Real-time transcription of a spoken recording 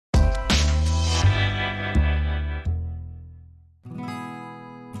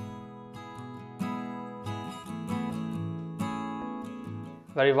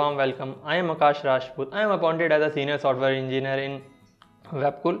Very warm welcome. I am Akash Rajput. I am appointed as a senior software engineer in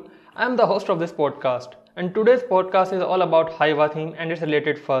Webcool. I am the host of this podcast, and today's podcast is all about Hyvä theme and its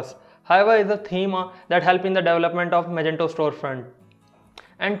related fuss. Hyvä is a theme that helps in the development of Magento storefront.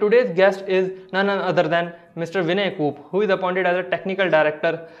 And today's guest is none other than Mr. Vinai Kopp, who is appointed as a technical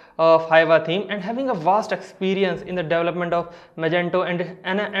director of Hyvä theme and having a vast experience in the development of Magento and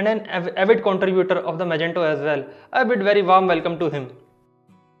an avid contributor of the Magento as well. A bid very warm welcome to him.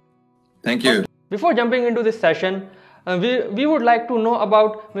 Thank you. Before jumping into this session, we would like to know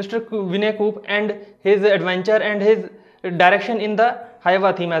about Mr. Vinai Kopp and his adventure and his direction in the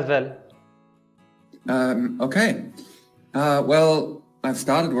Hyvä theme as well. Okay. Well, I've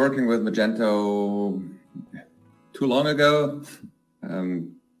started working with Magento too long ago,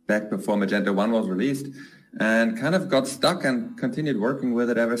 back before Magento 1 was released, and kind of got stuck and continued working with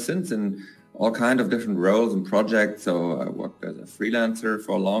it ever since in all kinds of different roles and projects. So I worked as a freelancer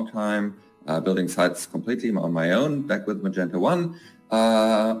for a long time, building sites completely on my own back with Magento 1.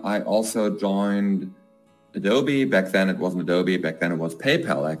 I also joined Adobe. Back then it wasn't Adobe, back then it was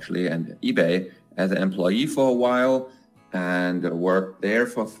PayPal actually, and eBay as an employee for a while, and worked there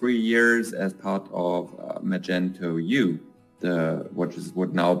for 3 years as part of Magento U, which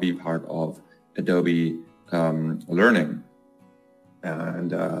would now be part of Adobe Learning.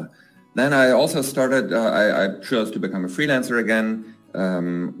 And then I also started, I chose to become a freelancer again,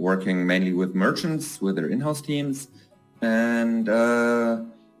 working mainly with merchants, with their in-house teams. And I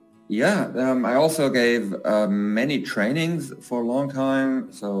also gave many trainings for a long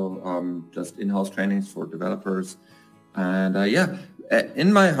time. So just in-house trainings for developers. And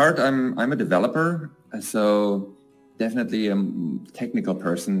in my heart, I'm a developer. So definitely a technical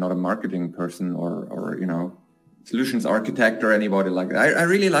person, not a marketing person or solutions architect or anybody like that. I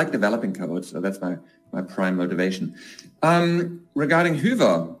really like developing code, so that's my prime motivation. Regarding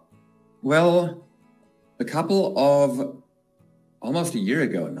Hyvä, well, a couple of almost a year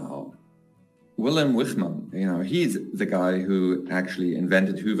ago now, Willem Wichmann, he's the guy who actually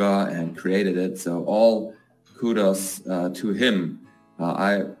invented Hyvä and created it, so all kudos to him.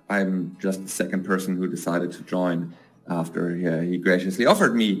 I'm just the second person who decided to join after he graciously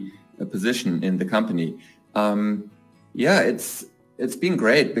offered me a position in the company. It's been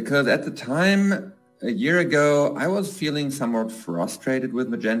great because at the time, a year ago, I was feeling somewhat frustrated with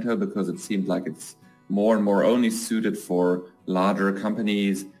Magento because it seemed like it's more and more only suited for larger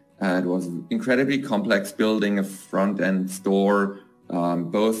companies. It was incredibly complex building a front-end store,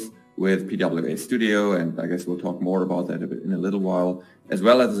 both with PWA Studio, and I guess we'll talk more about that in a little while, as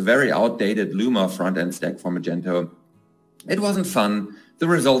well as a very outdated Luma front-end stack for Magento. It wasn't fun. The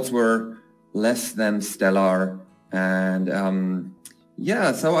results were less than stellar, and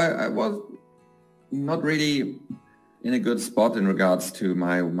so I was not really in a good spot in regards to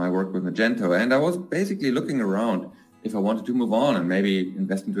my work with Magento, and I was basically looking around if I wanted to move on and maybe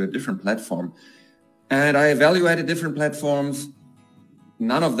invest into a different platform. And I evaluated different platforms.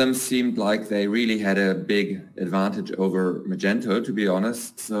 None of them seemed like they really had a big advantage over Magento, to be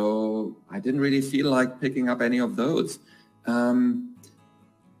honest, so I didn't really feel like picking up any of those.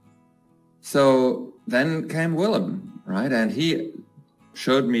 So then came Willem, right? And he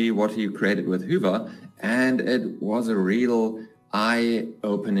showed me what he created with Hyvä, and it was a real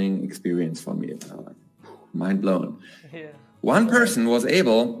eye-opening experience for me. Mind blown. Yeah. One person was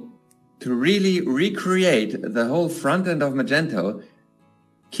able to really recreate the whole front end of Magento,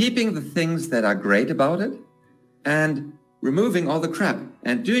 keeping the things that are great about it and removing all the crap,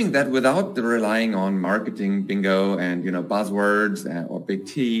 and doing that without relying on marketing bingo and buzzwords or big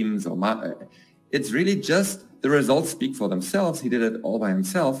teams it's really just the results speak for themselves. He did it all by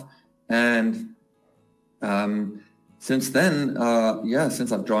himself, and since then,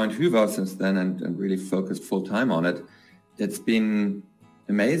 since I've joined Hyvä since then and really focused full time on it, it's been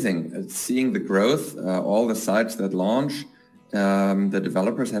amazing. It's seeing the growth, all the sites that launch, the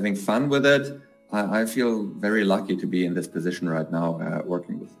developers having fun with it. I feel very lucky to be in this position right now,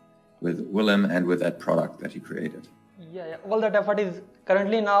 working with Willem and with that product that he created. Yeah, all that effort is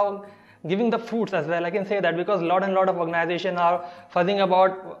currently now giving the fruits as well. I can say that because a lot of organizations are fuzzing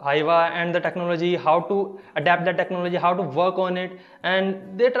about Hyvä and the technology, how to adapt the technology, how to work on it,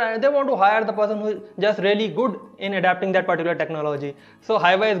 and they want to hire the person who is just really good in adapting that particular technology. So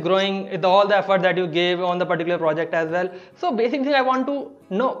Hyvä is growing with all the effort that you gave on the particular project as well. So basically I want to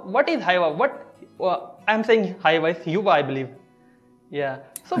know, what is Hyvä? I'm saying Hyvä is Hyvä, I believe. Yeah.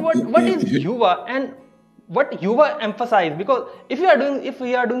 So what is Hyvä, and what Hyvä emphasize, because if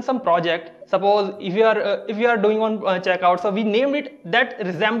we are doing some project, suppose if we are doing on checkout, so we named it that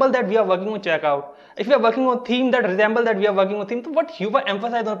resemble that we are working on checkout. If we are working on theme that resemble that we are working on theme, so what Hyvä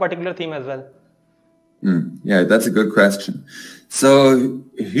emphasize on a particular theme as well? Yeah, that's a good question. So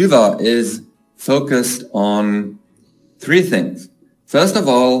Hyvä is focused on three things. First of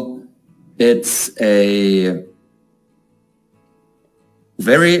all, it's a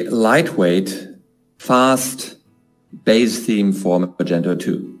very lightweight, fast base theme for Magento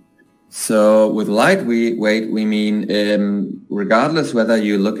 2. So with lightweight, we mean regardless whether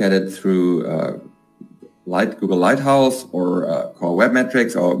you look at it through Google Lighthouse or Core Web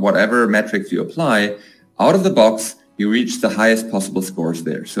Metrics or whatever metrics you apply, out of the box, you reach the highest possible scores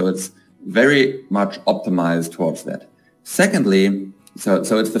there. So it's very much optimized towards that. Secondly, so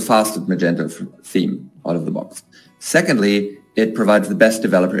it's the fastest Magento theme out of the box. Secondly, it provides the best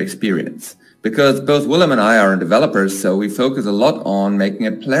developer experience. Because both Willem and I are developers, so we focus a lot on making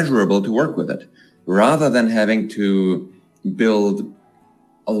it pleasurable to work with it, rather than having to build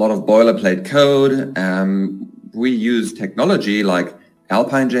a lot of boilerplate code. We use technology like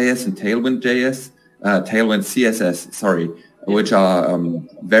Alpine.js and Tailwind CSS, which are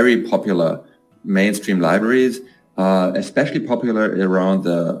very popular mainstream libraries, especially popular around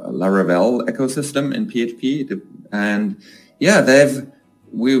the Laravel ecosystem in PHP. And yeah,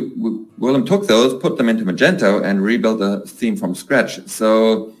 Willem took those, put them into Magento, and rebuilt a theme from scratch.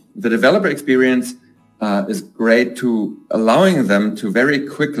 So the developer experience is great to allowing them to very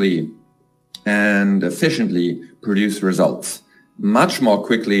quickly and efficiently produce results, much more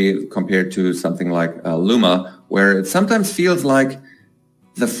quickly compared to something like Luma, where it sometimes feels like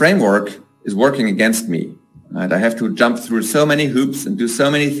the framework is working against me. Right? I have to jump through so many hoops and do so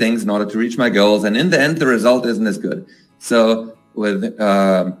many things in order to reach my goals, and in the end, the result isn't as good. So with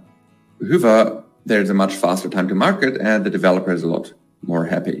Hyvä, there's a much faster time to market, and the developer is a lot more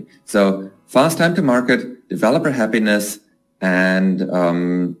happy. So fast time to market, developer happiness,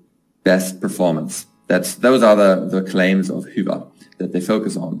 and best performance. Those are the claims of Hyvä that they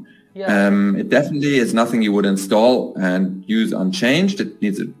focus on. Yeah. It definitely is nothing you would install and use unchanged. It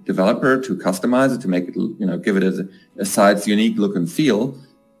needs a developer to customize it, to make it, give it a site's unique look and feel.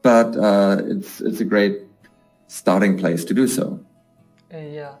 But it's a great starting place to do so.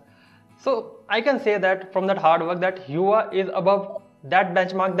 Yeah. So I can say that from that hard work that Hyvä is above that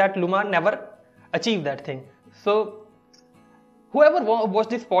benchmark that Luma never achieved that thing. So whoever watched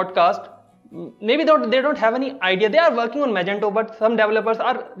this podcast, maybe they don't have any idea. They are working on Magento, but some developers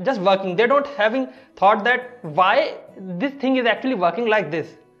are just working. They don't having thought that why this thing is actually working like this.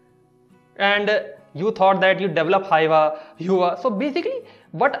 And you thought that you develop Hyvä. So basically,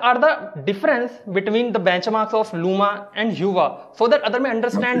 what are the difference between the benchmarks of Luma and Hyvä, so that other may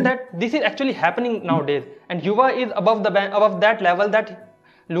understand that this is actually happening nowadays, and Hyvä is above that level that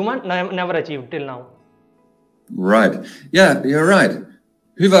Luma never achieved till now. Right. Yeah, you're right.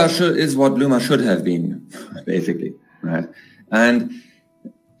 Hyvä is what Luma should have been, basically, right? And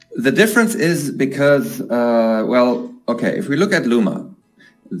the difference is because, if we look at Luma,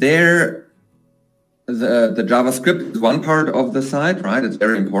 the JavaScript is one part of the site, right? It's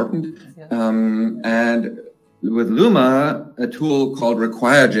very important. Yeah. And with Luma, a tool called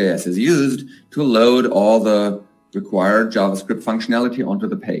Require.js is used to load all the required JavaScript functionality onto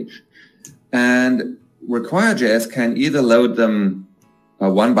the page. And Require.js can either load them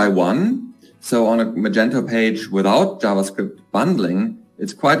one by one. So on a Magento page without JavaScript bundling,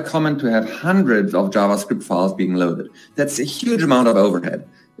 it's quite common to have hundreds of JavaScript files being loaded. That's a huge amount of overhead,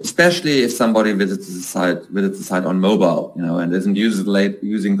 especially if somebody visits the site on mobile, and isn't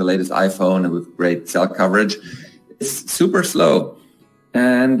using the latest iPhone and with great cell coverage. It's super slow.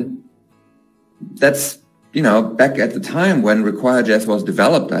 And that's, back at the time when Require.js was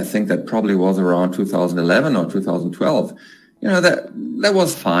developed, I think that probably was around 2011 or 2012. That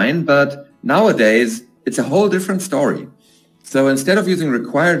was fine, but nowadays it's a whole different story. So instead of using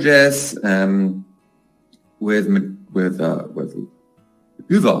Require.js with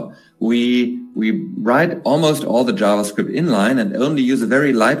Hyvä, we write almost all the JavaScript inline and only use a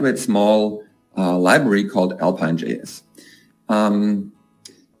very lightweight, small library called Alpine.js.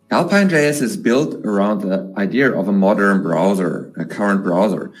 Alpine.js is built around the idea of a modern browser, a current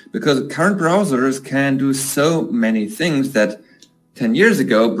browser, because current browsers can do so many things that 10 years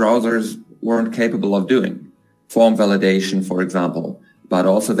ago browsers weren't capable of doing. Form validation, for example, but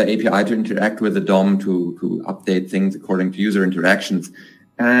also the API to interact with the DOM to update things according to user interactions.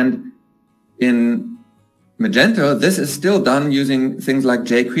 And in Magento, this is still done using things like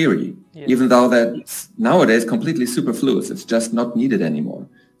jQuery, even though that's nowadays completely superfluous. It's just not needed anymore.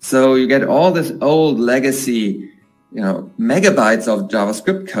 So you get all this old legacy, megabytes of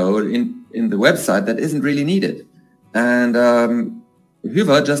JavaScript code in the website that isn't really needed. And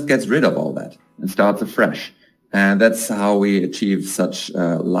Hyvä just gets rid of all that and starts afresh. And that's how we achieve such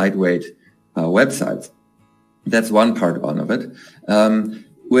lightweight websites. That's one part of it.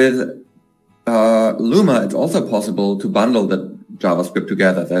 With Luma, it's also possible to bundle the JavaScript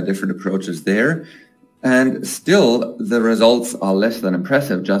together. There are different approaches there. And still, the results are less than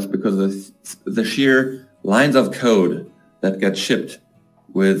impressive just because of the sheer lines of code that get shipped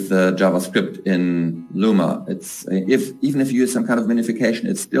with JavaScript in Luma. It's even if you use some kind of minification,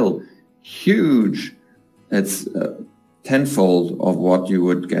 it's still huge. It's tenfold of what you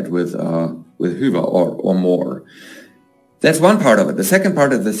would get with Hyvä or more. That's one part of it. The second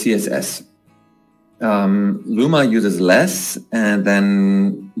part is the CSS. Luma uses less, and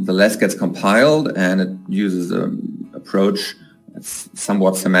then the less gets compiled, and it uses an approach that's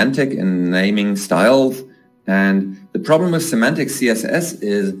somewhat semantic in naming styles. And the problem with semantic CSS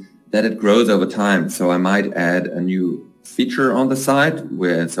is that it grows over time. So I might add a new feature on the site,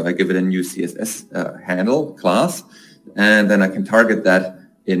 so I give it a new CSS handle class, and then I can target that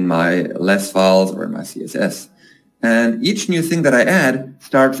in my less files or in my CSS. And each new thing that I add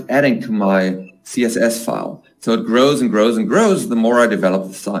starts adding to my CSS file. So it grows and grows and grows the more I develop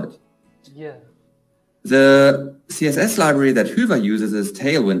the site. Yeah. The CSS library that Hyvä uses is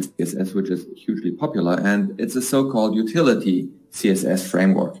Tailwind CSS, which is hugely popular, and it's a so-called utility CSS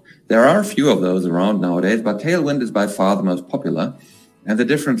framework. There are a few of those around nowadays, but Tailwind is by far the most popular. And the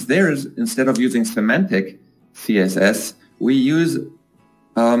difference there is instead of using semantic CSS, we use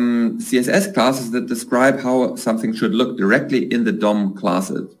CSS classes that describe how something should look directly in the DOM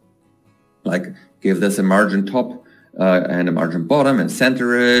classes. Like give this a margin top and a margin bottom and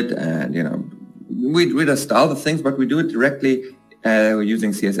center it, and we just style the things, but we do it directly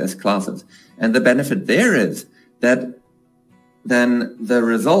using CSS classes. And the benefit there is that then the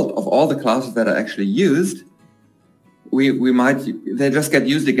result of all the classes that are actually used, they just get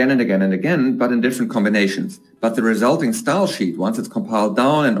used again and again and again, but in different combinations. But the resulting style sheet, once it's compiled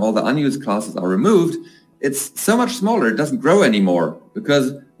down and all the unused classes are removed, it's so much smaller. It doesn't grow anymore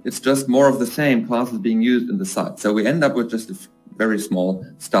because it's just more of the same classes being used in the site. So we end up with just a very small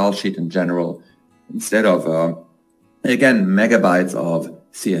style sheet in general instead of, again, megabytes of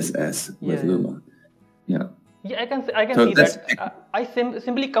CSS with Luma. Yeah. Yeah, I can see that. I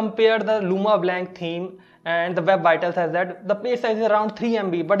simply compare the Luma blank theme and the Web Vitals as that. The page size is around 3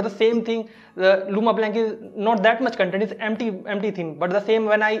 MB, but the same thing, the Luma blank is not that much content, it's empty theme. But the same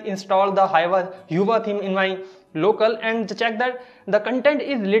when I install the Hyvä theme in my local and check that the content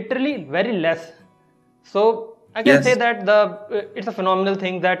is literally very less. So I can say that it's a phenomenal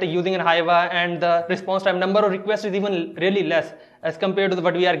thing that using in Hyvä and the response time number of requests is even really less as compared to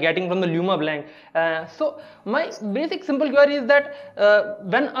what we are getting from the Luma blank. So my basic simple query is that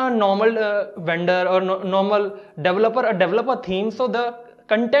when a normal vendor or normal developer develop a theme, so the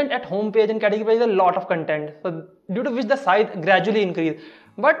content at home page and category page is a lot of content, so due to which the size gradually increase.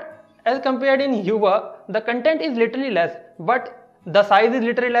 But as compared in Hyvä, the content is literally less, but the size is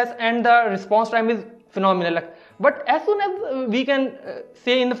literally less and the response time is phenomenal. But as soon as we can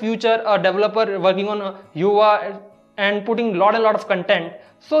say in the future a developer working on Hyvä and putting a lot of content,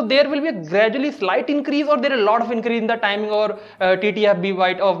 so there will be a gradually slight increase, or there is a lot of increase in the timing or TTFB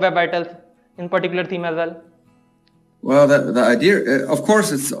byte of Web Vitals in particular theme as well? Well, the idea, of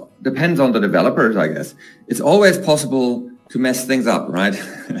course, it depends on the developers, I guess. It's always possible to mess things up, right?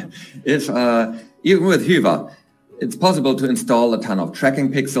 If even with Hyvä, it's possible to install a ton of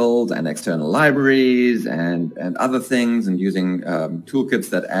tracking pixels and external libraries and other things, and using toolkits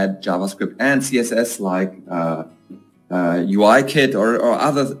that add JavaScript and CSS like UIKit or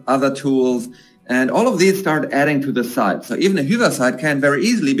other tools. And all of these start adding to the site. So even a Hyvä site can very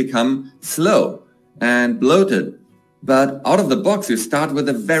easily become slow and bloated. But out of the box, you start with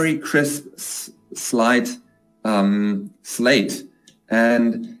a very crisp, slight slate.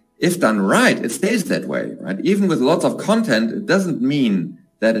 And if done right, it stays that way, right? Even with lots of content, it doesn't mean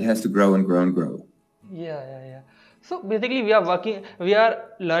that it has to grow and grow and grow. Yeah. So basically, we are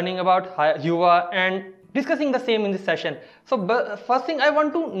learning about Hyvä and discussing the same in this session. So first thing I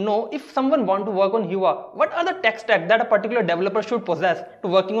want to know, if someone want to work on Hyvä, what are the tech stack that a particular developer should possess to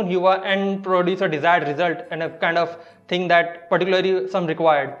working on Hyvä and produce a desired result and a kind of thing that particularly some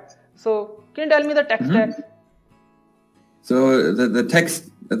required? So can you tell me the tech stacks? So the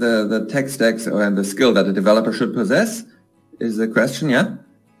tech stacks and the skill that a developer should possess is the question, yeah?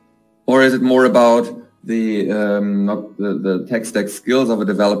 Or is it more about not the tech stack skills of a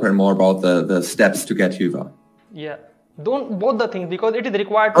developer and more about the steps to get Hyvä? Yeah, Don't both the things, because it is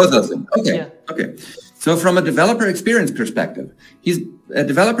required. Both of them. Okay. Yeah. Okay. So from a developer experience perspective, a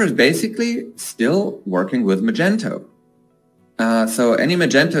developer is basically still working with Magento. So any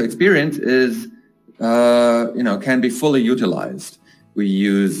Magento experience is, can be fully utilized. We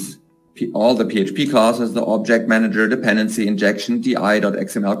use all the PHP classes, the object manager, dependency injection,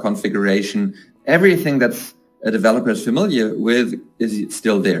 di.xml configuration, everything that's a developer is familiar with is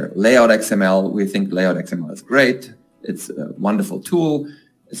still there. Layout XML, we think Layout XML is great. It's a wonderful tool,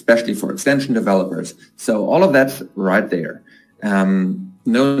 especially for extension developers. So all of that's right there.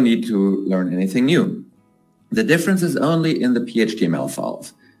 No need to learn anything new. The difference is only in the PHTML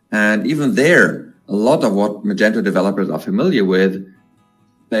files. And even there, a lot of what Magento developers are familiar with,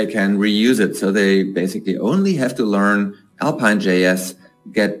 they can reuse it. So they basically only have to learn Alpine.js,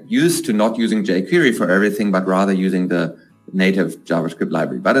 get used to not using jQuery for everything, but rather using the native JavaScript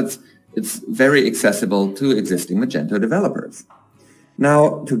library. But it's very accessible to existing Magento developers.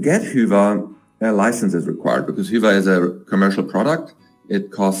 Now, to get Hyvä, a license is required because Hyvä is a commercial product.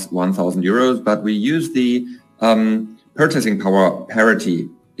 It costs 1,000 euros, but we use the purchasing power parity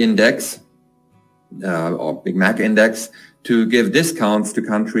index or Big Mac index to give discounts to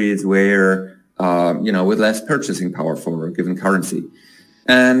countries where, with less purchasing power for a given currency.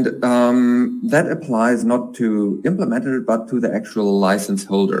 And that applies not to implementers, but to the actual license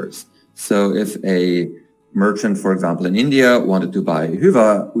holders. So if a merchant, for example, in India wanted to buy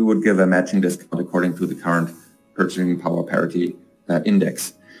Hyvä, we would give a matching discount according to the current purchasing power parity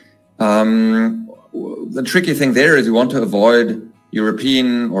index. The tricky thing there is you want to avoid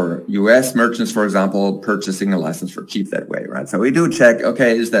European or US merchants, for example, purchasing a license for cheap that way, right? So we do check,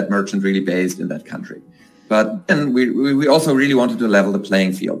 okay, is that merchant really based in that country? But then we also really wanted to level the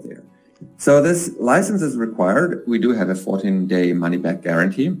playing field there. So this license is required. We do have a 14-day money-back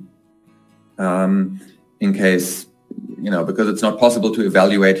guarantee in case, because it's not possible to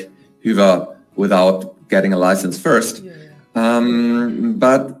evaluate Hyvä without getting a license first.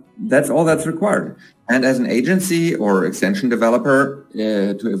 But that's all that's required. And as an agency or extension developer,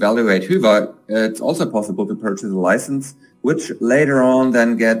 to evaluate Hyvä, it's also possible to purchase a license, which later on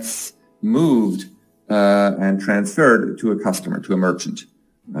then gets moved and transferred to a customer, to a merchant,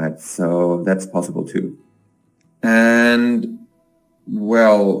 right? So that's possible too. And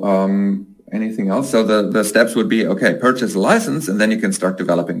anything else? So the steps would be, okay, purchase a license, and then you can start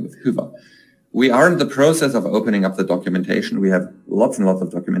developing with Hyvä. We are in the process of opening up the documentation. We have lots and lots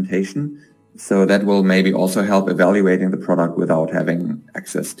of documentation. So that will maybe also help evaluating the product without having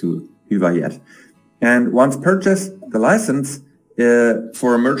access to Hyvä yet. And once purchased the license,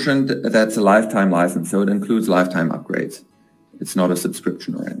 for a merchant, that's a lifetime license. So it includes lifetime upgrades. It's not a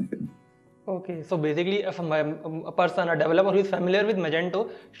subscription or anything. Okay, so basically a person, a developer who is familiar with Magento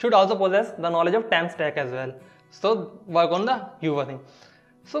should also possess the knowledge of Theme stack as well. So work on the Hyvä thing.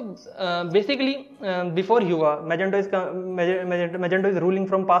 So basically, before Hyvä, Magento is ruling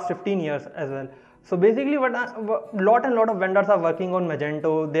from past 15 years as well. So basically, lot of vendors are working on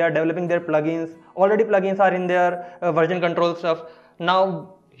Magento. They are developing their plugins. Already plugins are in their version control stuff.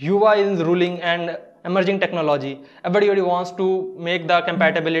 Now Hyvä is ruling and emerging technology. Everybody wants to make the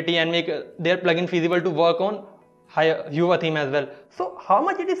compatibility and make their plugin feasible to work on Hyvä theme as well. So how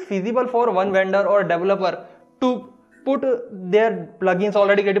much it is feasible for one vendor or developer to put their plugins,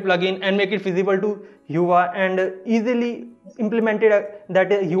 already created plugin, and make it feasible to Hyvä and easily implemented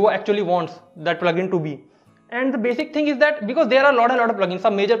that Hyvä actually wants that plugin to be. And the basic thing is that because there are a lot of plugins,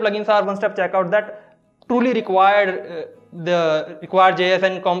 some major plugins are one-step checkout that truly required JS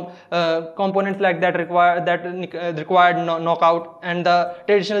and components like that required knockout and the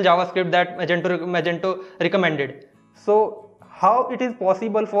traditional JavaScript that Magento recommended. So how it is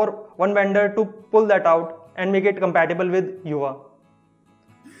possible for one vendor to pull that out and make it compatible with Hyvä?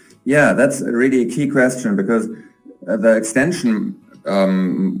 Yeah, that's really a key question because the extension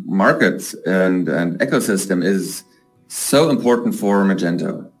market and ecosystem is so important for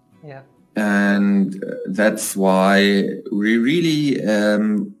Magento. Yeah. And that's why we really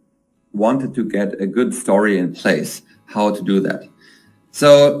wanted to get a good story in place, how to do that.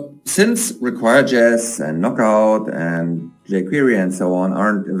 So since Require.js and Knockout and jQuery and so on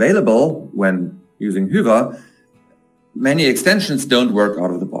aren't available when using Hyvä, many extensions don't work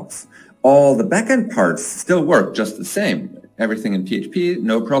out of the box. All the backend parts still work just the same. Everything in PHP,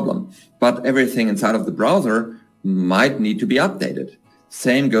 no problem. But everything inside of the browser might need to be updated.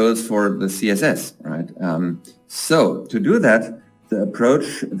 Same goes for the CSS, right? So to do that, the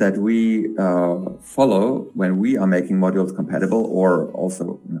approach that we follow when we are making modules compatible, or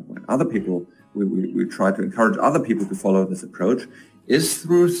also when other people, we try to encourage other people to follow this approach, is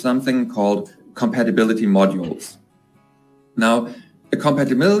through something called compatibility modules. Now, a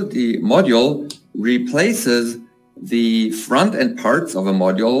compatibility module replaces the front-end parts of a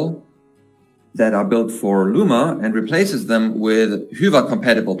module that are built for Luma and replaces them with Hyvä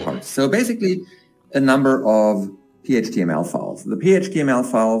compatible parts. So basically a number of PHTML files. The PHTML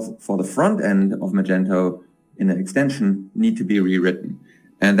files for the front end of Magento in an extension need to be rewritten.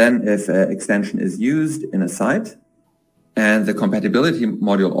 And then if an extension is used in a site and the compatibility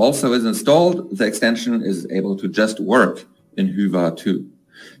module also is installed, the extension is able to just work in Hyvä too.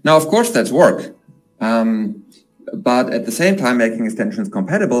 Now, of course, that's work. But at the same time, making extensions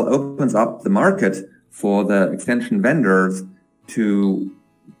compatible opens up the market for the extension vendors to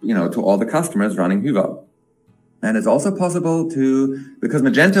all the customers running Hyvä. And it's also possible because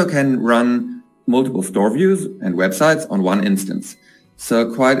Magento can run multiple store views and websites on one instance.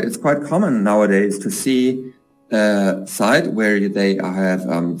 So it's quite common nowadays to see a site where they have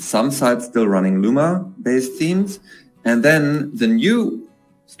some sites still running Luma-based themes, and then the new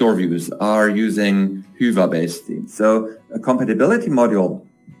store views are using Hyvä-based themes. So a compatibility module,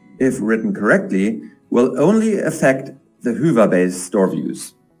 if written correctly, will only affect the Hyvä-based store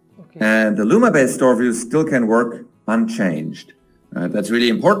views. Okay. And the Luma-based store views still can work unchanged. That's really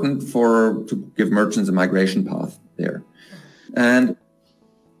important to give merchants a migration path there. And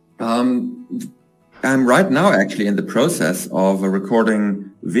I'm right now actually in the process of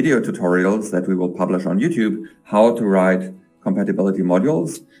recording video tutorials that we will publish on YouTube, how to write compatibility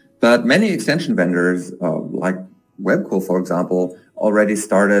modules. But many extension vendors, like Webcool, for example, already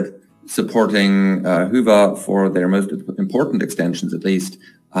started supporting Hyvä for their most important extensions, at least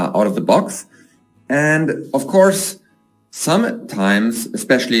out of the box. And of course, sometimes,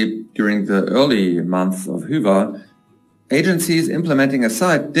 especially during the early months of Hyvä, agencies implementing a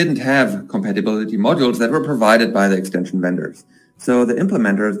site didn't have compatibility modules that were provided by the extension vendors. So the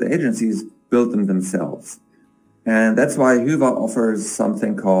implementers, the agencies, built them themselves. And that's why Hyvä offers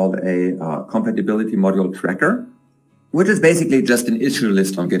something called a compatibility module tracker, which is basically just an issue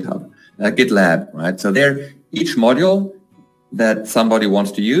list on GitLab, right? So there, each module that somebody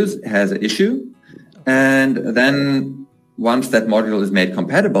wants to use has an issue. And then once that module is made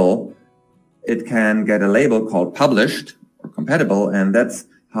compatible, it can get a label called published or compatible. And that's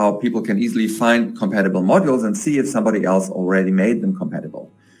how people can easily find compatible modules and see if somebody else already made them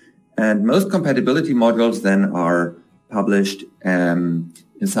compatible. And most compatibility modules then are published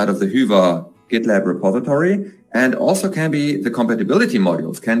inside of the Hyvä GitLab repository, and also the compatibility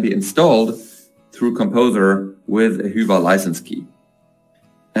modules can be installed through Composer with a Hyvä license key.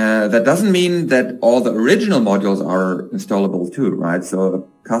 That doesn't mean that all the original modules are installable too, right? So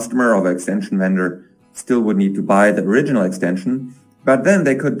a customer of an extension vendor still would need to buy the original extension, but then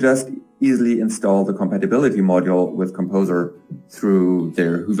they could just easily install the compatibility module with Composer through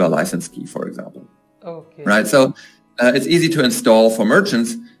their Hyvä license key, for example. Okay. Right. So it's easy to install for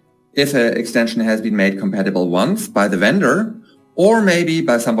merchants if an extension has been made compatible once by the vendor or maybe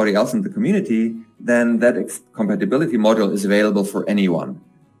by somebody else in the community, then that compatibility module is available for anyone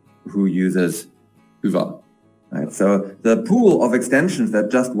who uses Hyvä. Right. So the pool of extensions that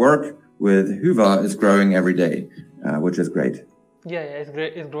just work with Hyvä is growing every day, which is great. Yeah, it's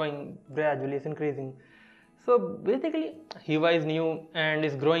great. It's growing gradually. It's increasing. So basically, Hyvä is new and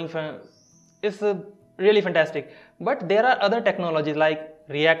is growing. It's really fantastic. But there are other technologies like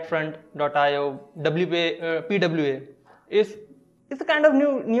React-Front.io, PWA. It's kind of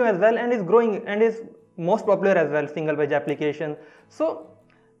new as well, and is growing and is most popular as well. Single page application. So,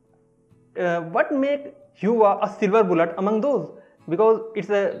 what make Hyvä a silver bullet among those? Because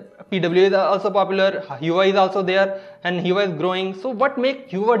PWA is also popular, Hyvä is also there, and Hyvä is growing. So what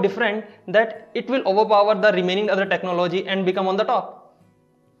makes Hyvä different that it will overpower the remaining other technology and become on the top?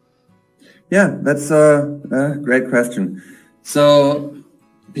 Yeah, that's a great question. So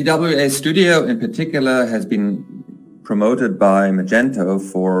PWA Studio in particular has been promoted by Magento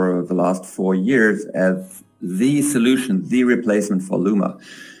for the last 4 years as the solution, the replacement for Luma.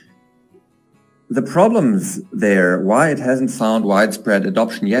 The problems there, why it hasn't found widespread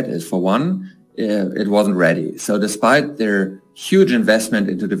adoption yet is, for one, it wasn't ready. So despite their huge investment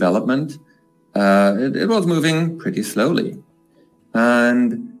into development, it was moving pretty slowly.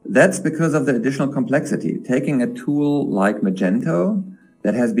 And that's because of the additional complexity. Taking a tool like Magento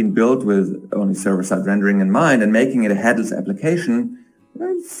that has been built with only server-side rendering in mind and making it a headless application,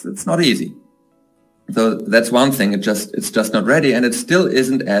 it's not easy. So that's one thing. It's just not ready, and it still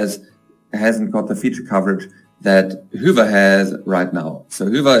hasn't got the feature coverage that Hyvä has right now. So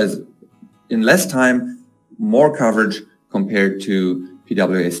Hyvä is, in less time, more coverage compared to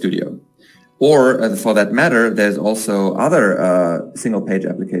PWA Studio. Or, for that matter, there's also other single-page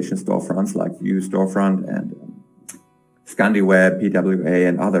application storefronts like Vue Storefront and ScandiWeb, PWA,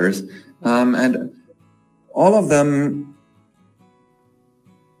 and others. And all of them,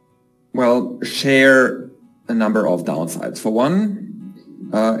 well, share a number of downsides. For one,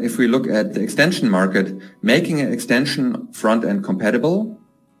 if we look at the extension market, making an extension front-end compatible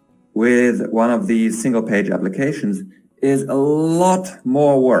with one of these single-page applications is a lot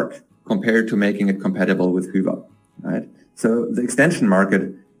more work compared to making it compatible with Hyvä, right? So the extension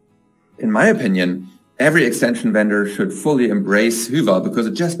market, in my opinion, every extension vendor should fully embrace Hyvä because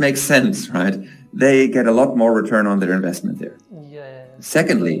it just makes sense, right? They get a lot more return on their investment there. Yeah.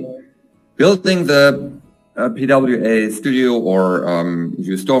 Secondly, building the PWA Studio or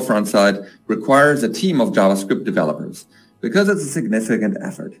Vue storefront site requires a team of JavaScript developers because it's a significant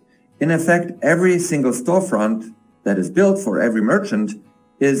effort. In effect, every single storefront that is built for every merchant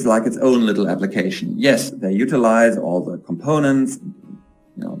is like its own little application. Yes, they utilize all the components,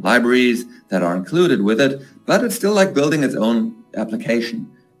 libraries that are included with it, but it's still like building its own application.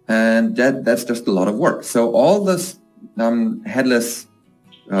 And that's just a lot of work. So all this headless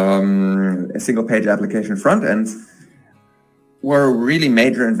single-page application front ends were really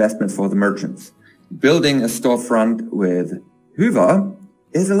major investments for the merchants. Building a storefront with Hyvä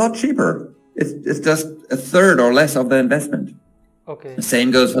is a lot cheaper. It's just a third or less of the investment. Okay. The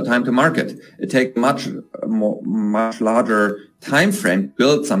same goes for time to market. It takes much larger time frame to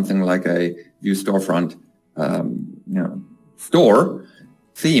build something like a Vue storefront, store,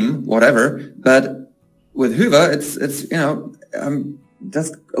 theme, whatever. But with Hyvä, it's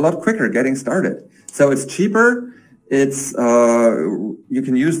just a lot quicker getting started. So it's cheaper. It's you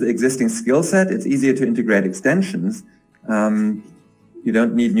can use the existing skill set. It's easier to integrate extensions. You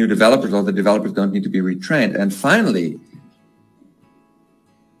don't need new developers, or the developers don't need to be retrained. And finally,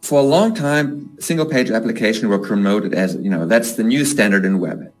 for a long time, single-page applications were promoted as, that's the new standard in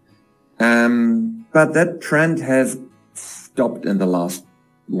web. But that trend has stopped in the last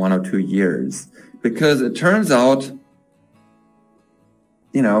 1 or 2 years because it turns out,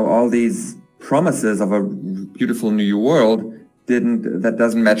 all these promises of a beautiful new world that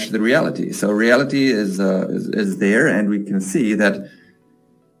doesn't match the reality. So reality is there, and we can see that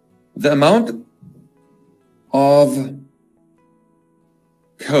the amount of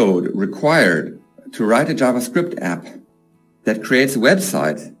code required to write a JavaScript app that creates a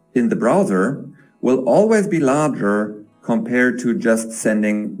website in the browser will always be larger compared to just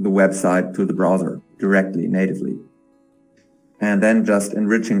sending the website to the browser directly, natively, and then just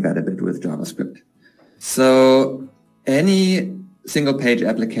enriching that a bit with JavaScript. So any single-page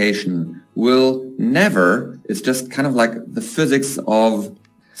application will never, it's just kind of like the physics of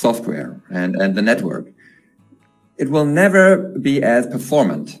software and the network. It will never be as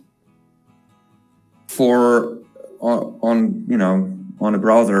performant on a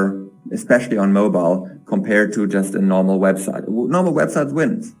browser, especially on mobile, compared to just a normal website. Normal websites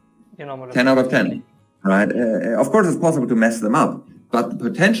wins. 10 out of 10, right? Of course, it's possible to mess them up, but the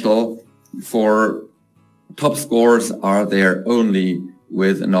potential for top scores are there only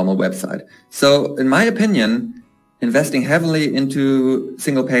with a normal website. So in my opinion, investing heavily into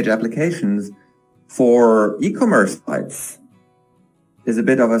single-page applications for e-commerce sites is a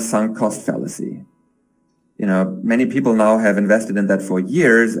bit of a sunk cost fallacy. Many people now have invested in that for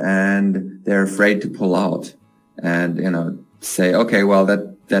years, and they're afraid to pull out and, say, okay, well,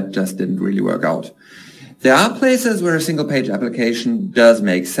 that just didn't really work out. There are places where a single-page application does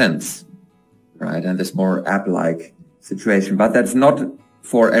make sense, right? And this more app-like situation, but that's not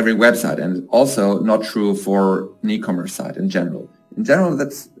for every website, and also not true for an e-commerce site in general. In general,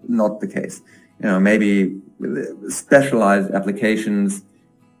 that's not the case. Maybe specialized applications,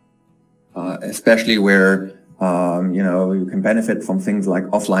 especially where, you can benefit from things like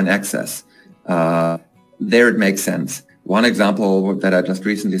offline access. There it makes sense. One example that I just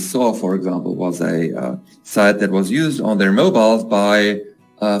recently saw, for example, was a site that was used on their mobiles by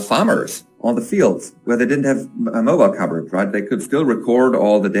farmers on the fields where they didn't have mobile coverage, right? They could still record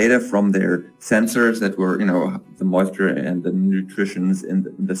all the data from their sensors that were, the moisture and the nutritions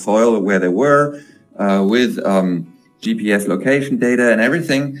in the soil where they were, with GPS location data and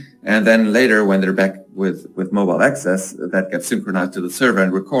everything. And then later, when they're back with mobile access, that gets synchronized to the server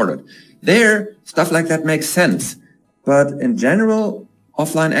and recorded. There, stuff like that makes sense. But in general,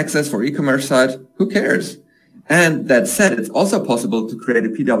 offline access for e-commerce site, who cares? And that said, it's also possible to create a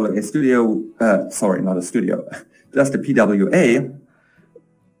PWA studio, not a studio, just a PWA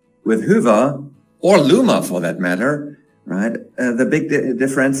with Hyvä or Luma for that matter, right? The big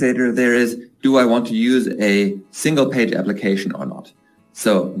differentiator there is, do I want to use a single page application or not?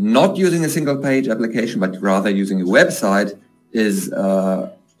 So not using a single page application, but rather using a website is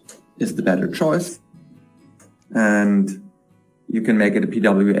the better choice. and you can make it a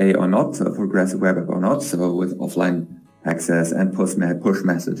PWA or not, so a progressive web app or not, so with offline access and push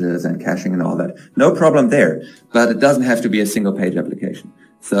messages and caching and all that. No problem there, but it doesn't have to be a single page application.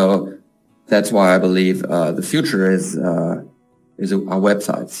 So that's why I believe the future is our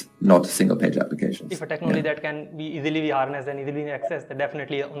websites, not single page applications. If a technology that can be easily harnessed and easily accessed, then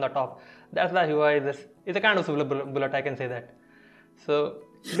definitely on the top. That's why UI is a kind of silver bullet, I can say that. So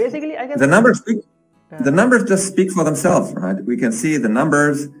basically, I can the numbers just speak for themselves, right? We can see the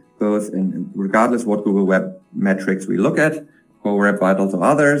numbers both regardless what Google Web metrics we look at, or Web Vitals or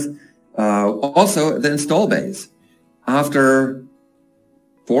others. Also, the install base. After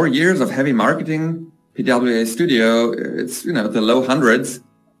 4 years of heavy marketing, PWA Studio, it's the low hundreds.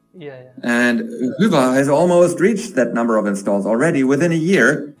 And Hyvä has almost reached that number of installs already within a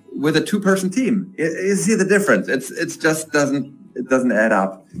year with a 2-person team. You see the difference. It's just doesn't add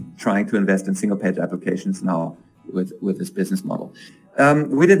up trying to invest in single page applications now with this business model.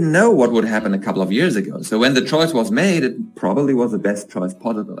 We didn't know what would happen a couple of years ago. So when the choice was made, it probably was the best choice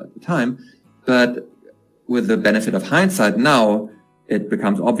possible at the time. But with the benefit of hindsight now, it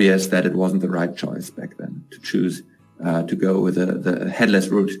becomes obvious that it wasn't the right choice back then to choose to go with the headless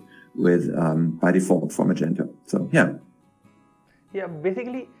route with by default for Magento. So yeah. Yeah,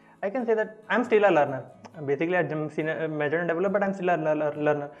 basically, I can say that I'm still a learner. Basically, I'm a Magento developer, but I'm still a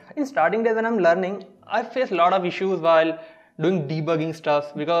learner. In starting days when I'm learning, I face a lot of issues while doing debugging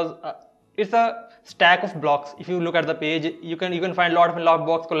stuff because it's a stack of blocks. If you look at the page, you can find a lot of log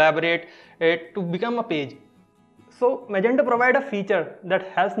blocks, collaborate to become a page. So Magento provide a feature that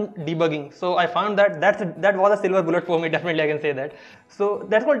helps debugging. So I found that was a silver bullet for me. Definitely, I can say that. So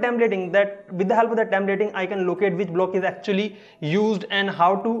that's called templating. That with the help of that templating, I can locate which block is actually used and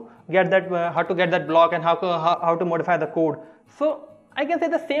how to get that block and how to modify the code. So I can say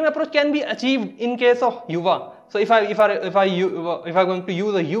the same approach can be achieved in case of Hyvä. So if I'm going to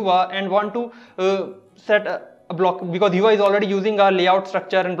use a Hyvä and want to set a block, because Hyvä is already using a layout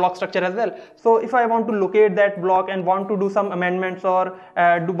structure and block structure as well. So if I want to locate that block and want to do some amendments or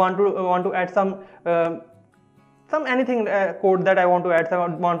want to add some anything code that I want to add,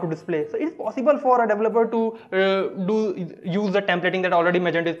 want to display. So it's possible for a developer to use the templating that already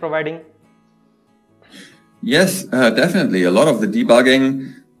Magento is providing. Yes, definitely. A lot of the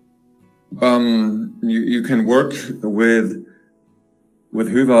debugging, you can work with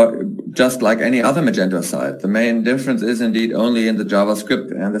Hyvä just like any other Magento site. The main difference is indeed only in the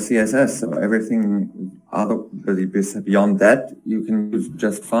JavaScript and the CSS. So everything other beyond that, you can use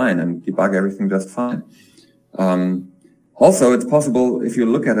just fine and debug everything just fine. Also, it's possible if you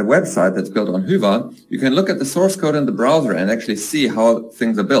look at a website that's built on Hyvä, you can look at the source code in the browser and actually see how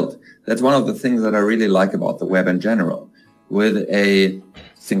things are built. That's one of the things that I really like about the web in general. With a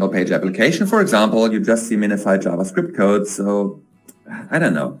single page application, for example, you just see minified JavaScript code. So I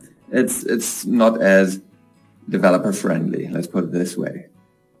don't know. It's not as developer friendly. Let's put it this way.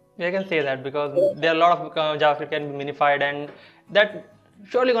 Yeah, I can say that because there are a lot of JavaScript can be minified, and that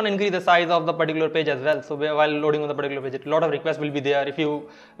surely going to increase the size of the particular page as well. So while loading on the particular page, a lot of requests will be there if you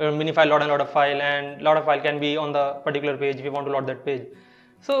minify a lot of file, and a lot of file can be on the particular page if you want to load that page.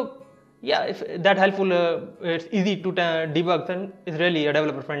 So yeah, if that helpful, it's easy to debug, then it's really a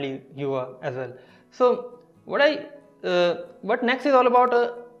developer friendly UI as well. So what next is all about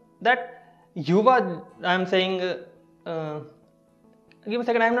that Hyvä. I'm saying give me a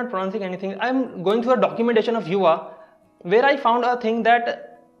second, I'm not pronouncing anything. I'm going through a documentation of Hyvä where I found a thing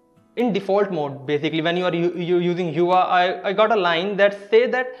that in default mode, basically when you are using Hyvä, I got a line that say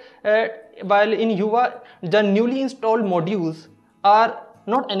that while in Hyvä the newly installed modules are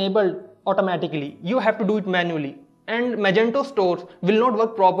not enabled automatically, you have to do it manually, and Magento stores will not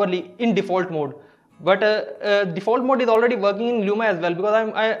work properly in default mode. But default mode is already working in Luma as well,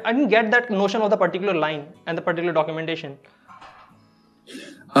 because I didn't get that notion of the particular line and the particular documentation.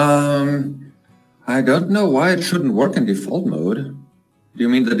 I don't know why it shouldn't work in default mode. Do you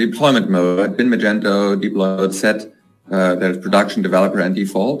mean the deployment mode? In Magento deploy set there's production, developer, and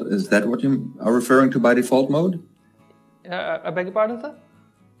default. Is that what you are referring to by default mode? I beg your pardon, sir?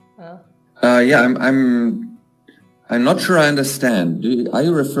 Yeah, I'm not sure I understand. Are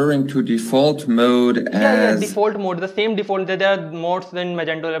you referring to default mode as... Yeah, default mode, the same default. There are modes in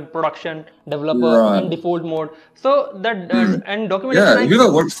Magento, like production, developer, and default mode. So that and documentation... Yeah,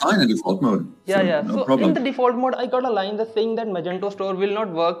 Hyvä works fine in default mode. Yeah. No so problem. In the default mode, I got a line that's saying that Magento store will not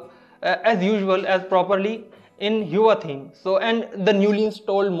work as usual, as properly in Hyvä theme. So, and the newly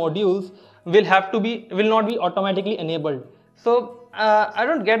installed modules will not be automatically enabled. So I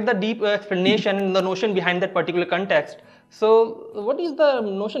don't get the deep explanation and the notion behind that particular context. So what is the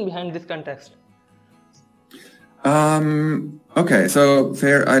notion behind this context? Okay, so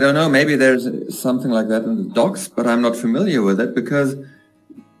fair. I don't know. Maybe there's something like that in the docs, but I'm not familiar with it because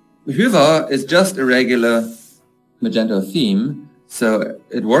Hyvä is just a regular Magento theme. So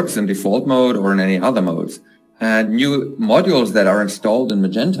it works in default mode or in any other modes. And new modules that are installed in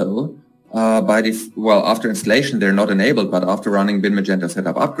Magento, after installation, they're not enabled, but after running bin Magento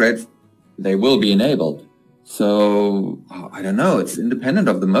setup upgrade, they will be enabled. So I don't know. It's independent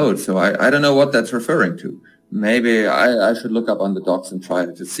of the mode. So I don't know what that's referring to. Maybe I should look up on the docs and try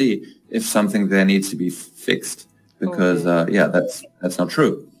to see if something there needs to be fixed because, that's not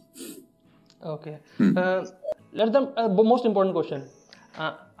true. Okay. Let's the most important question.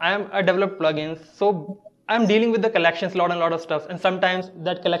 I develop plugins, so I'm dealing with the collections, lot of stuff, and sometimes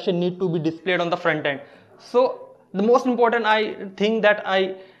that collection need to be displayed on the front end. So the most important thing that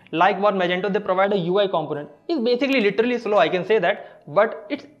I like about Magento, they provide a UI component. It's basically literally slow, I can say that, but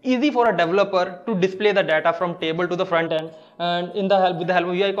it's easy for a developer to display the data from table to the front end and with the help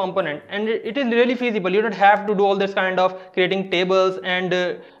of UI component. And it is really feasible. You don't have to do all this kind of creating tables and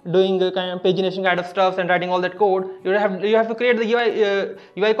doing kind of pagination kind of stuff and writing all that code. You have to create the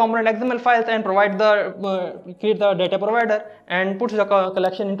UI component XML files and provide create the data provider and put the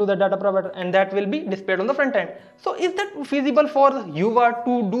collection into the data provider, and that will be displayed on the front end. So is that feasible for Hyvä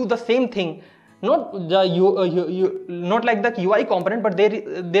to do the same thing? Not the not like the UI component, but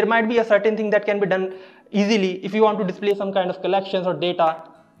there might be a certain thing that can be done easily if you want to display some kind of collections or data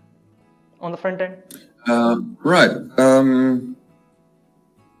on the front end. Right.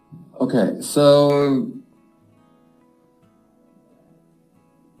 Okay. So,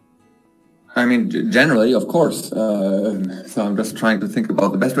 I mean, generally, of course. So I'm just trying to think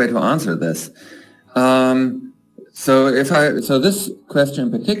about the best way to answer this. So this question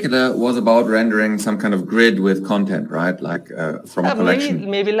in particular was about rendering some kind of grid with content, right? Like from a collection.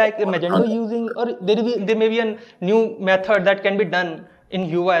 Maybe like Magento using, or there may be a new method that can be done in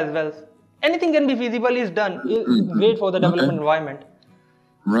Hyvä as well. Anything can be feasible is done. It's great for the development environment.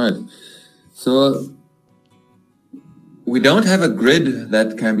 Right. So we don't have a grid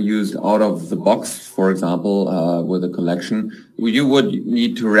that can be used out of the box, for example, with a collection. You would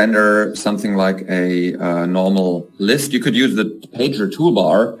need to render something like a normal list. You could use the pager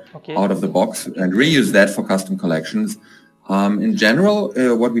toolbar out of the box and reuse that for custom collections. In general,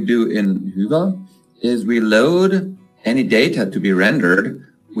 what we do in Hyvä is we load any data to be rendered.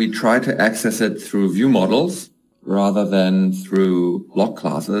 We try to access it through view models rather than through block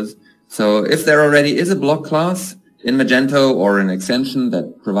classes. So if there already is a block class in Magento or an extension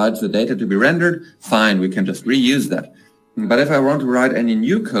that provides the data to be rendered, fine, we can just reuse that. But if I want to write any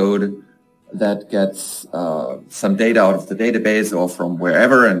new code that gets some data out of the database or from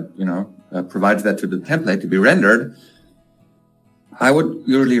wherever and provides that to the template to be rendered, I would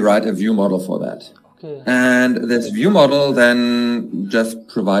usually write a view model for that. Okay. And this view model then just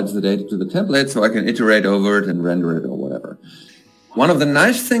provides the data to the template so I can iterate over it and render it or whatever. One of the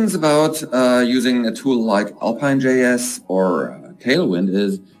nice things about using a tool like Alpine.js or Tailwind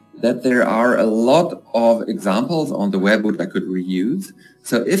is that there are a lot of examples on the web which I could reuse.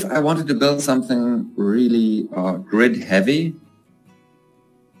 So if I wanted to build something really grid heavy,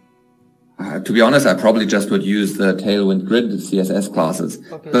 to be honest, I probably just would use the Tailwind grid CSS classes.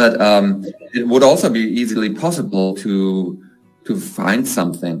 Okay. But it would also be easily possible to find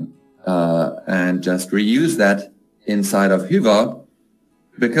something and just reuse that inside of Hyvä,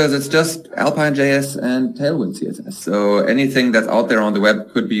 because it's just Alpine.js and Tailwind CSS. So anything that's out there on the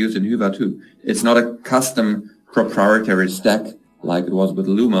web could be used in Hyvä too. It's not a custom proprietary stack like it was with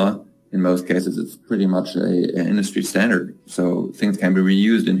Luma. In most cases, it's pretty much an industry standard. So things can be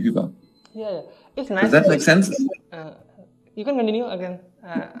reused in Hyvä. Yeah. It's nice. Does that make sense? You can continue again.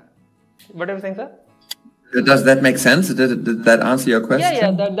 What are you saying, sir? Does that make sense? Did that answer your question?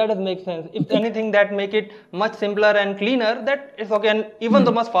 Yeah, that does make sense. If anything that make it much simpler and cleaner, that is okay, and even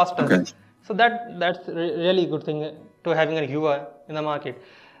the much faster. Okay. So that's really good thing to having a Hyvä in the market.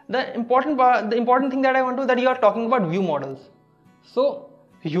 The important thing that I want to that you are talking about view models. So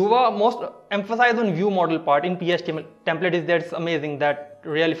Hyvä most emphasize on view model part in PHP template is that's amazing, that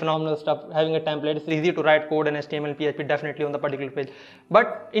really phenomenal stuff. Having a template, it's easy to write code in HTML, PHP definitely on the particular page.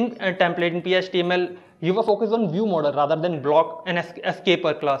 But in a template in PHP, Hyvä focus on view model rather than block and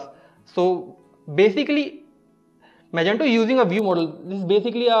escaper class. So basically, Magento using a view model. This is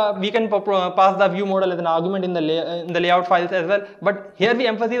basically we can pass the view model as an argument in the layout files as well. But here we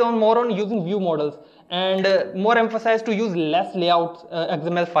emphasize more on using view models and more emphasize to use less layout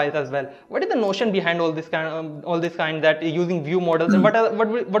XML files as well. What is the notion behind all this kind that using view models, and what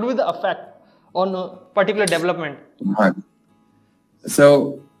will the effect on a particular development? Right.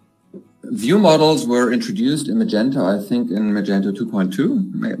 So view models were introduced in Magento, I think in Magento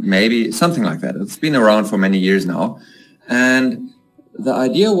 2.2, maybe something like that. It's been around for many years now. And the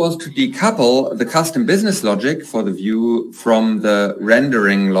idea was to decouple the custom business logic for the view from the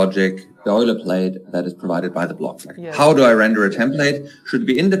rendering logic boilerplate that is provided by the blocks. Like, how do I render a template should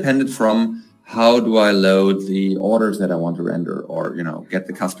be independent from how do I load the orders that I want to render or, get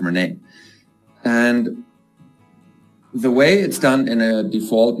the customer name. And the way it's done in a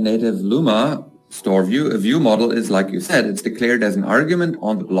default native Luma store view, a view model is, like you said, it's declared as an argument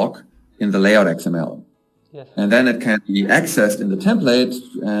on the block in the layout XML. Yes. And then it can be accessed in the template,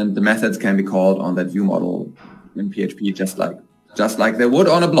 and the methods can be called on that view model in PHP just like they would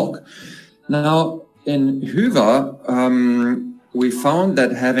on a block. Now, in Hyvä, we found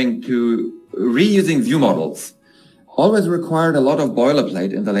that reusing view models always required a lot of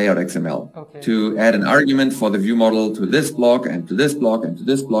boilerplate in the layout XML to add an argument for the view model to this block and to this block and to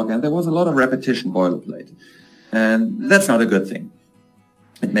this block, and there was a lot of repetition boilerplate. And that's not a good thing.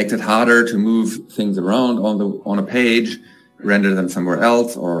 It makes it harder to move things around on a page, render them somewhere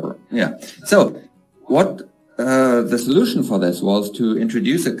else, So what the solution for this was to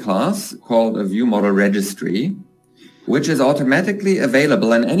introduce a class called a view model registry, which is automatically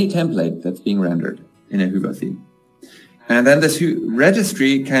available in any template that's being rendered in a Hyvä theme. And then this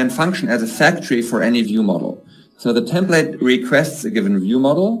registry can function as a factory for any view model. So the template requests a given view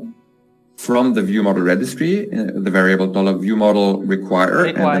model from the view model registry, the variable $viewModel require,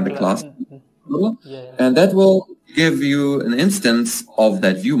 and then the class model. And that will give you an instance of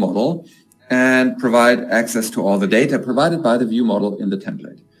that view model and provide access to all the data provided by the view model in the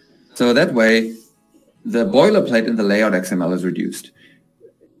template. So that way, the boilerplate in the layout XML is reduced.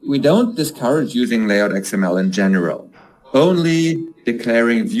 We don't discourage using layout XML in general. Only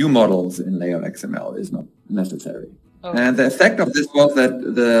declaring view models in layout XML is not necessary. And the effect of this was that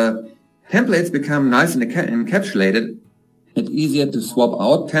the templates become nice and encapsulated. It's easier to swap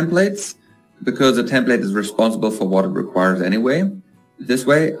out templates because the template is responsible for what it requires anyway. This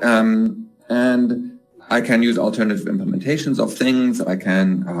way, and I can use alternative implementations of things. I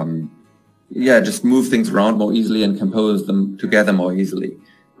can, just move things around more easily and compose them together more easily,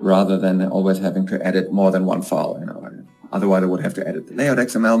 rather than always having to edit more than one file. Otherwise, I would have to edit the layout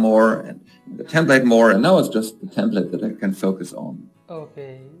XML more and the template more, and now it's just the template that I can focus on.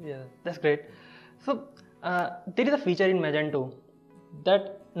 Okay, yeah, that's great. So there is a feature in Magento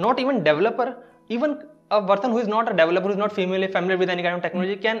that not even developer, even a person who is not a developer, who is not familiar with any kind of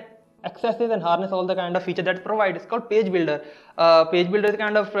technology, can access this and harness all the kind of feature that provides. It's called Page Builder. Page Builder is a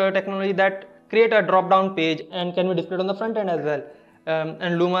kind of technology that create a drop-down page and can be displayed on the front end as well.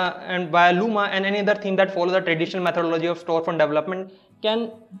 And via Luma and any other theme that follows the traditional methodology of storefront development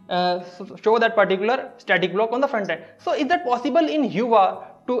can show that particular static block on the front end. So is that possible in Hyvä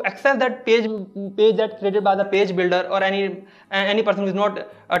to access that page that's created by the page builder, or any person who is not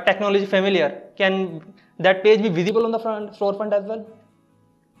technology familiar? Can that page be visible on the storefront as well?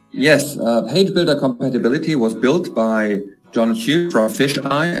 Yes, page builder compatibility was built by John Hugh from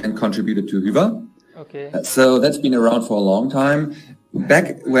Fisheye and contributed to Hyvä. Okay. So that's been around for a long time.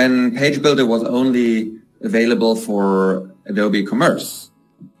 Back when Page Builder was only available for Adobe Commerce,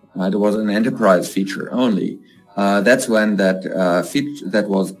 it was an enterprise feature only. That's when that feature that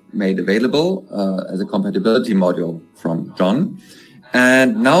was made available as a compatibility module from John.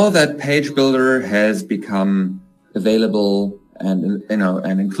 And now that Page Builder has become available and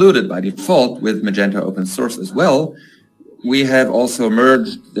included by default with Magento open source as well, we have also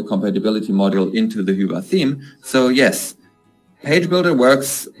merged the compatibility module into the Hyvä theme. So yes, Page Builder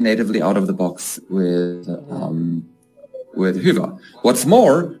works natively out of the box with Hyvä. What's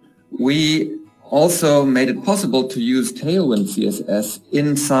more, we also made it possible to use Tailwind CSS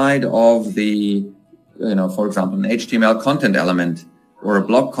inside of the, for example, an HTML content element or a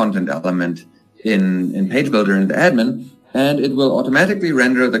blog content element in Page Builder in the admin, and it will automatically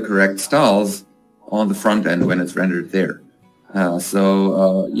render the correct styles on the front end when it's rendered there. I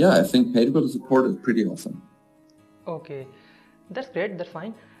think Page Builder support is pretty awesome. Okay, that's great. That's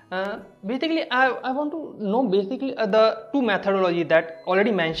fine. Basically, I want to know the two methodology that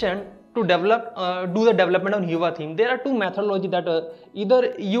already mentioned to develop, do the development on Hyvä theme. There are two methodology that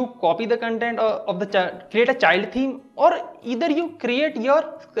either you copy the content of the create a child theme, or either you create your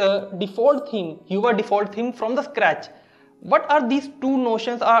default theme, Hyvä default theme from the scratch. What are these two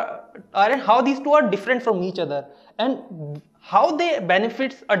notions are and how these two are different from each other, and how they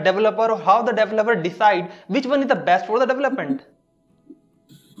benefits a developer, or how the developer decide which one is the best for the development?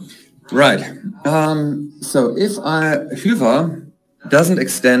 Right. So if Hyvä doesn't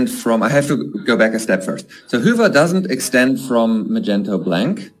extend from, I have to go back a step first. So Hyvä doesn't extend from Magento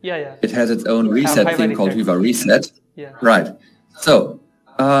blank. Yeah. It has its own reset theme called Hyvä Reset. Yeah. Right. So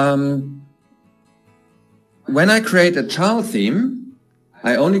when I create a child theme,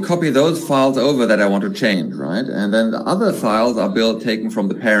 I only copy those files over that I want to change, right? And then the other files are taken from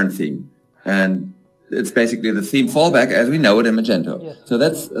the parent theme. And it's basically the theme fallback as we know it in Magento. Yes. So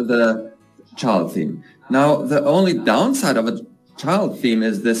that's the child theme. Now, the only downside of a child theme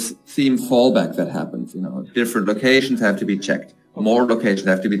is this theme fallback that happens. Different locations have to be checked. More locations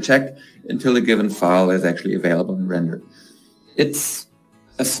have to be checked until a given file is actually available and rendered. It's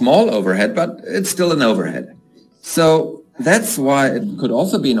a small overhead, but it's still an overhead. So that's why it could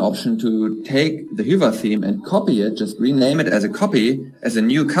also be an option to take the Hyvä theme and copy it, just rename it as a copy, as a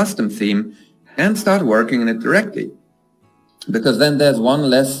new custom theme, and start working in it directly. Because then there's one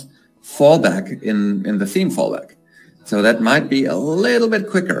less fallback in the theme fallback. So that might be a little bit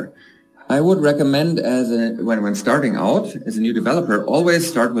quicker. I would recommend when starting out as a new developer, always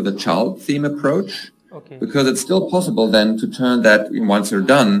start with a child theme approach. Okay. Because it's still possible then to turn that, once you're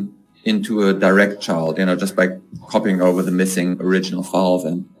done, into a direct child, just by copying over the missing original files,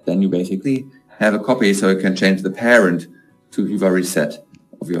 and then you basically have a copy so you can change the parent to Hyvä Reset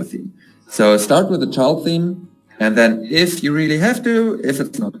of your theme. So start with the child theme, and then if you really have to, if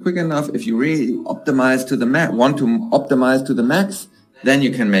it's not quick enough, if you really want to optimize to the max, then you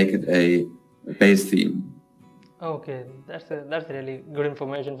can make it a base theme. Okay, that's really good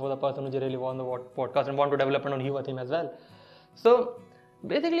information for the person who really want the podcast and want to develop on Hyvä theme as well. So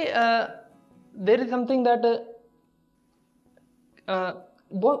basically, there is something that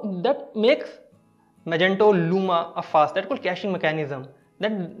makes Magento Luma a fast, that called caching mechanism.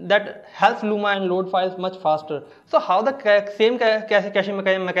 That helps Luma and load files much faster. So how the same caching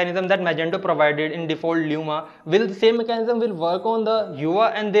mechanism that Magento provided in default Luma, the same mechanism will work on the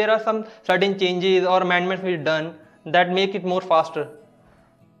Hyvä, and there are some certain changes or amendments will be done that make it more faster?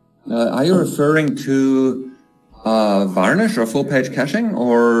 Are you referring to varnish or full page caching,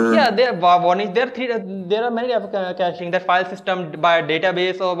 or? Yeah, there are many types of caching, that file system by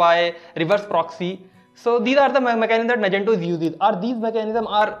database or by reverse proxy. So these are the mechanisms that Magento uses. Are these mechanisms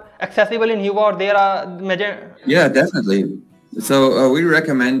accessible in Hyvä, or there are Magento? Yeah, definitely. So we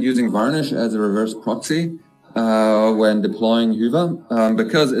recommend using varnish as a reverse proxy when deploying Hyvä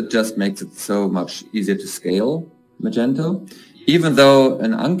because it just makes it so much easier to scale Magento. Even though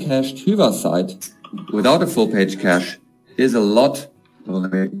an uncached Hyvä site without a full page cache is a lot. Well,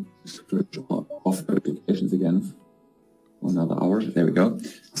 let me switch off notifications again. 1 hour. There we go.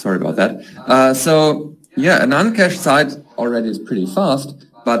 Sorry about that. So yeah, an uncached site already is pretty fast,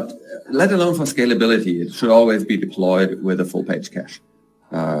 but let alone for scalability, it should always be deployed with a full page cache.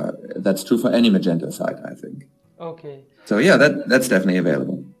 That's true for any Magento site, I think. Okay. So yeah, that's definitely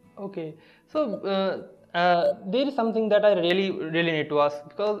available. Okay. So there is something that I really need to ask,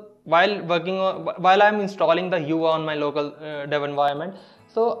 because while I'm installing the Hyvä on my local dev environment,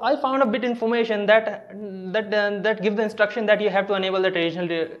 so I found a bit information that gives the instruction that you have to enable the traditional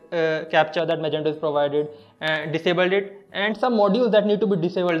captcha that Magento is provided and disabled it, and some modules that need to be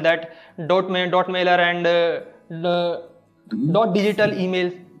disabled, that .mailer and .digital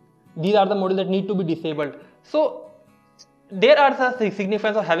emails. These are the modules that need to be disabled. So there are the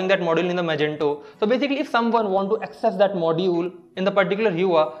significance of having that module in the Magento. So basically, if someone want to access that module in the particular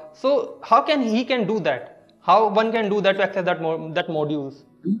Hyvä, so how can he do that? How one can do that to access that modules?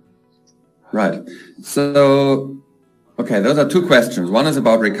 Right. So, okay, those are two questions. One is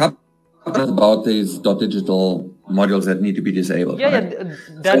about recap, about these .digital modules that need to be disabled. Yeah, right? yeah,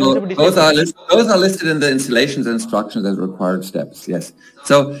 that so need to be disabled. Those are listed in the installations instructions as required steps. Yes.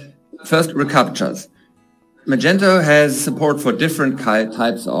 So, first, reCAPTCHAs. Magento has support for different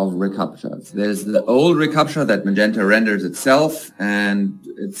types of reCAPTCHAs. There's the old reCAPTCHA that Magento renders itself, and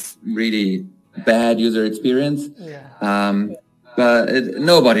it's really bad user experience. Yeah. But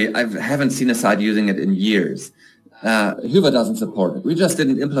I haven't seen a site using it in years. Hyvä doesn't support it. We just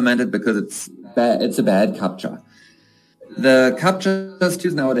didn't implement it because it's bad. It's a bad CAPTCHA. The CAPTCHAs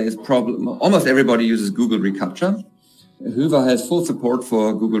used nowadays, almost everybody uses Google reCAPTCHA. Hyvä has full support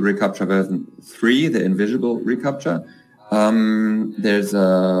for Google reCAPTCHA version 3, the invisible reCAPTCHA. There's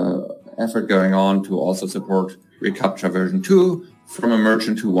an effort going on to also support reCAPTCHA version 2 from a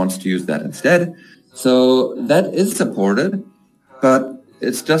merchant who wants to use that instead. So that is supported, but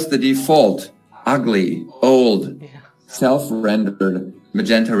it's just the default, ugly, old, self-rendered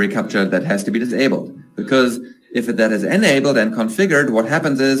Magento reCAPTCHA that has to be disabled. Because if that is enabled and configured, what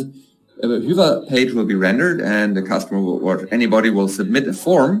happens is a Hyvä page will be rendered and the customer or anybody will submit a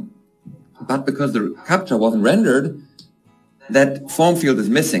form, but because the CAPTCHA wasn't rendered, that form field is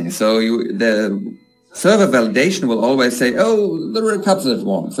missing. So the server validation will always say, oh, the reCAPTCHA is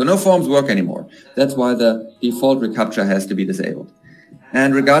wrong. So no forms work anymore. That's why the default reCAPTCHA has to be disabled.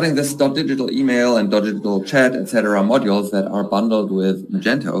 And regarding this .digital email and .digital chat, etc. modules that are bundled with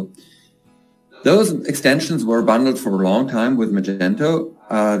Magento, those extensions were bundled for a long time with Magento.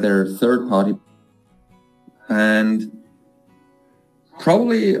 They're third-party. And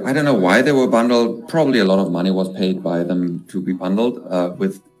probably, I don't know why they were bundled. Probably a lot of money was paid by them to be bundled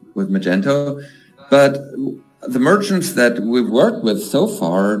with Magento. But the merchants that we've worked with so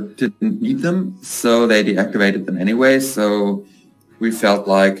far didn't need them, so they deactivated them anyway. So we felt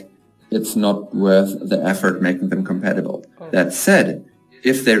like it's not worth the effort making them compatible. That said,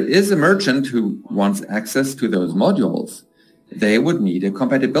 if there is a merchant who wants access to those modules, they would need a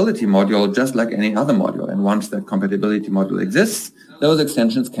compatibility module just like any other module. And once that compatibility module exists, those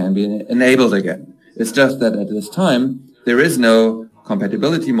extensions can be enabled again. It's just that at this time, there is no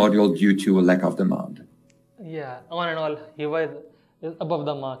compatibility module due to a lack of demand. Yeah, all in all, Hyvä is above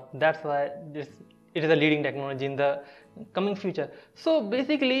the mark. That's why it is a leading technology in the coming future. So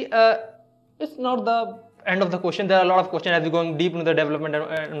basically, it's not the end of the question. There are a lot of questions as we're going deep into the development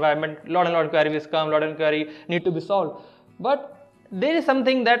environment. A lot of queries come, a lot of queries need to be solved. But there is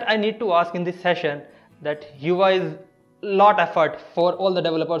something that I need to ask in this session, that Hyvä is a lot of effort for all the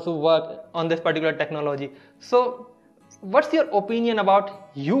developers who work on this particular technology. So what's your opinion about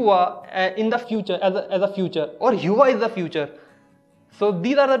Hyvä in the future, as a future, or Hyvä is the future? So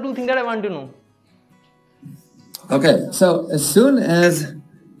these are the two things that I want to know. Okay, so as soon as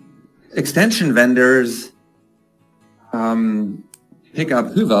extension vendors pick up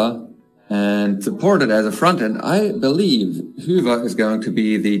Hyvä and support it as a front end, I believe Hyvä is going to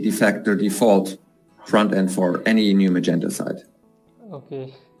be the de facto default front end for any new Magento site.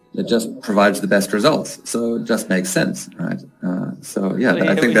 Okay. It just provides the best results, so it just makes sense, right? So yeah,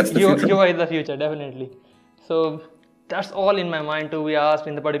 I think that's the future. Hyvä is the future, definitely. So that's all in my mind to be asked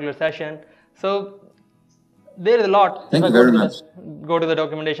in the particular session. So there is a lot. Thank you very much. Go to the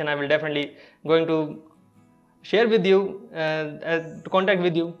documentation. I will definitely going to share with you, to contact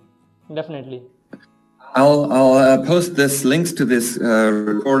with you, definitely. I'll post this links to this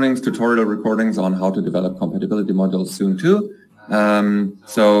tutorial recordings on how to develop compatibility modules soon too.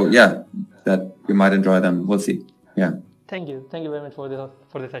 So yeah, that you might enjoy them. We'll see. Yeah. Thank you very much for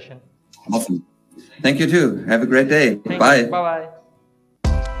the session. Awesome. Thank you too. Have a great day. Bye. Bye bye.